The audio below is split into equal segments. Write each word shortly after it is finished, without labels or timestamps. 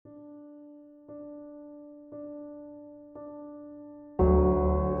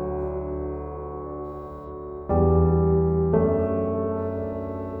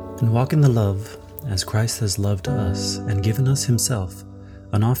And walk in the love, as Christ has loved us and given us himself,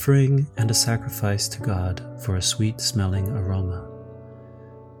 an offering and a sacrifice to God for a sweet-smelling aroma.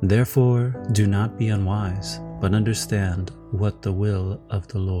 Therefore, do not be unwise, but understand what the will of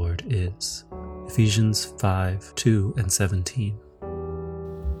the Lord is. Ephesians 5:2 and 17.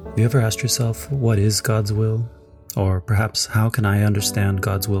 Have you ever asked yourself, what is God's will? Or perhaps, how can I understand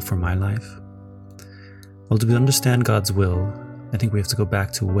God's will for my life? Well, to understand God's will, I think we have to go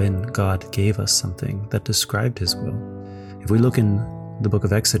back to when God gave us something that described his will. If we look in the book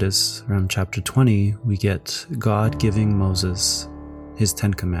of Exodus, around chapter 20, we get God giving Moses his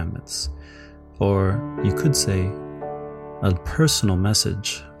 10 commandments. Or you could say, a personal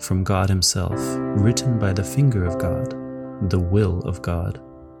message from God himself, written by the finger of God. The will of God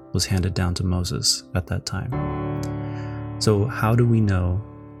was handed down to Moses at that time. So how do we know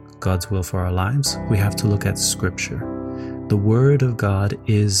God's will for our lives? We have to look at Scripture. The Word of God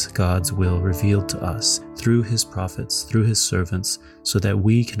is God's will revealed to us through his prophets, through his servants, so that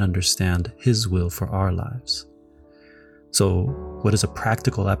we can understand his will for our lives. So what is a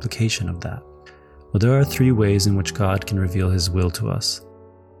practical application of that? Well, there are 3 ways in which God can reveal his will to us.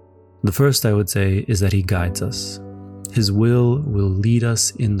 The first, I would say, is that he guides us. His will lead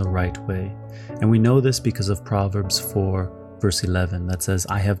us in the right way. And we know this because of Proverbs 4, verse 11, that says,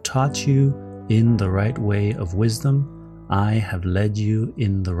 I have taught you in the right way of wisdom. I have led you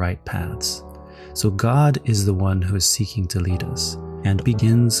in the right paths. So God is the one who is seeking to lead us, and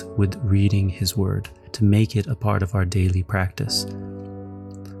begins with reading his word to make it a part of our daily practice.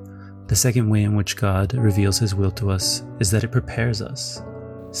 The second way in which God reveals his will to us is that it prepares us.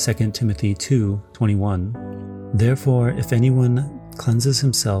 2 Timothy 2:21. Therefore, if anyone cleanses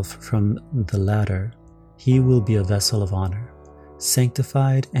himself from the latter, he will be a vessel of honor,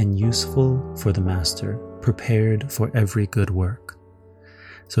 sanctified and useful for the master, prepared for every good work.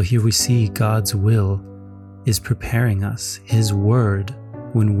 So here we see God's will is preparing us. His word,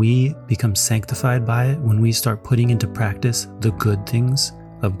 when we become sanctified by it, when we start putting into practice the good things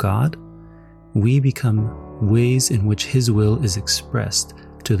of God, we become ways in which his will is expressed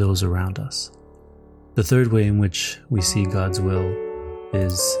to those around us. The third way in which we see God's will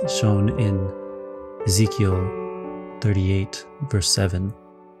is shown in Ezekiel 38, verse 7.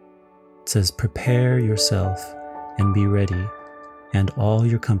 It says, prepare yourself and be ready, and all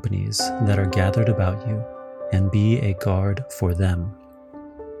your companies that are gathered about you, and be a guard for them.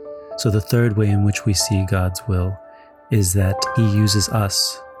 So the third way in which we see God's will is that he uses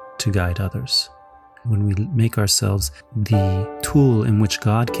us to guide others. When we make ourselves the tool in which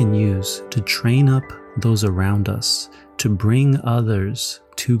God can use to train up those around us, to bring others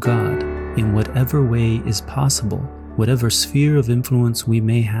to God in whatever way is possible, whatever sphere of influence we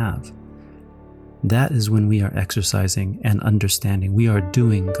may have, that is when we are exercising and understanding. We are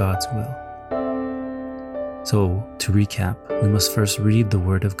doing God's will. So, to recap, we must first read the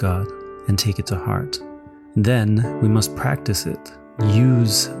Word of God and take it to heart. Then we must practice it,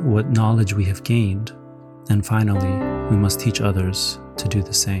 use what knowledge we have gained, and finally, we must teach others to do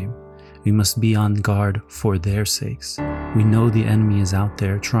the same. We must be on guard for their sakes. We know the enemy is out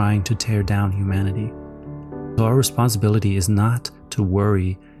there trying to tear down humanity. So our responsibility is not to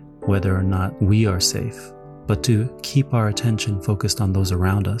worry whether or not we are safe, but to keep our attention focused on those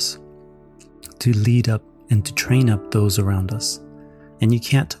around us, to lead up and to train up those around us. And you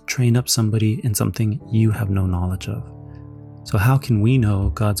can't train up somebody in something you have no knowledge of. So how can we know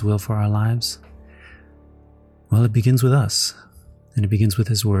God's will for our lives? Well, it begins with us, and it begins with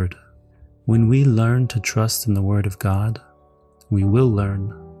his word. When we learn to trust in the word of God, we will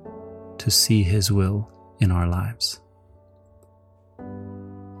learn to see his will in our lives.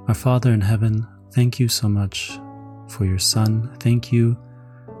 Our Father in heaven, thank you so much for your Son. Thank you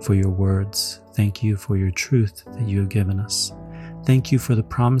for your words. Thank you for your truth that you have given us. Thank you for the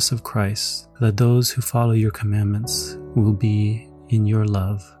promise of Christ, that those who follow your commandments will be in your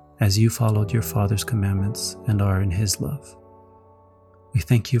love, as you followed your Father's commandments and are in his love. We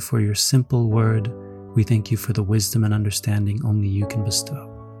thank you for your simple word. We thank you for the wisdom and understanding only you can bestow.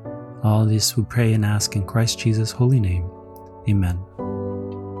 All this we pray and ask in Christ Jesus' holy name. Amen.